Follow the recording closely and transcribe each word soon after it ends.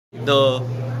The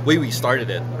way we started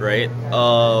it, right,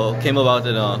 came about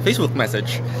in a Facebook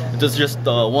message. It was just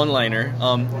a one-liner.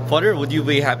 Father, would you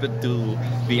be happy to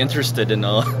be interested in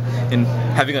in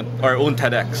having our own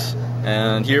TEDx?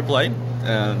 And he replied,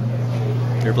 and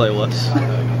the reply was,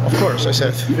 of course, I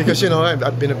said, because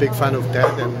I've been a big fan of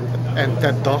TED and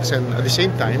TED Talks, and at the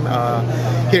same time,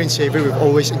 here in Xavier, we've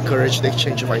always encouraged the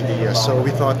exchange of ideas. So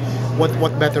we thought,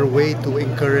 what better way to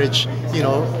encourage,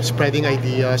 spreading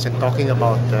ideas and talking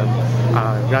about them,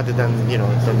 rather than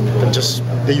than just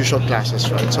the usual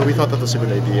classes, right? So we thought that was a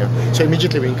good idea. So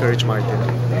immediately we encouraged Martin.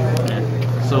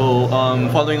 So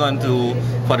following on to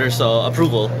Father's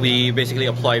approval, we basically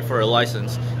applied for a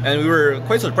license, and we were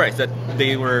quite surprised that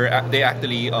they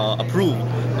actually approved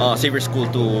Xavier School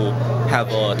to have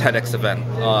a TEDx event,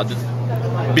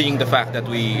 being the fact that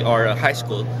we are a high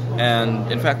school,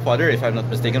 and in fact, Father, if I'm not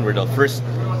mistaken, we're the first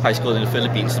high school in the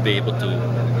Philippines to be able to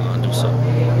do so.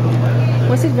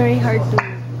 Was it very hard to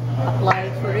apply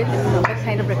for it? And what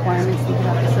kind of requirements did you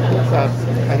have to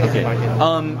submit? Okay.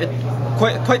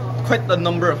 Quite a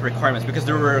number of requirements, because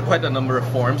there were quite a number of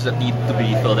forms that need to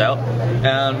be filled out,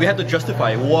 and we had to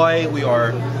justify why we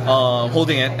are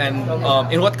holding it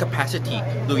and in what capacity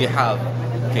do we have,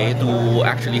 okay, to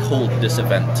actually hold this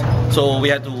event. So we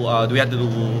had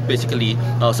to basically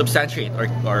substantiate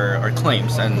our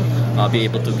claims and be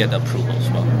able to get approval as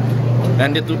well.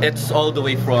 And it's all the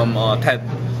way from TED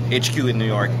HQ in New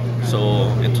York,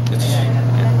 so it's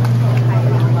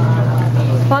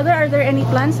Father, are there any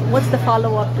plans? What's the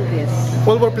follow-up to this?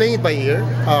 Well, we're playing it by ear.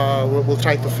 We'll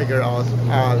try to figure out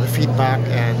the feedback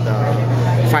and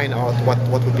find out what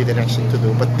would be the next thing to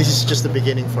do. But this is just the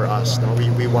beginning for us. No?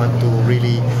 We want to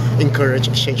really encourage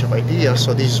exchange of ideas.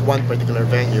 So this is one particular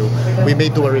venue. We may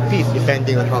do a repeat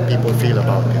depending on how people feel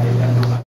about it.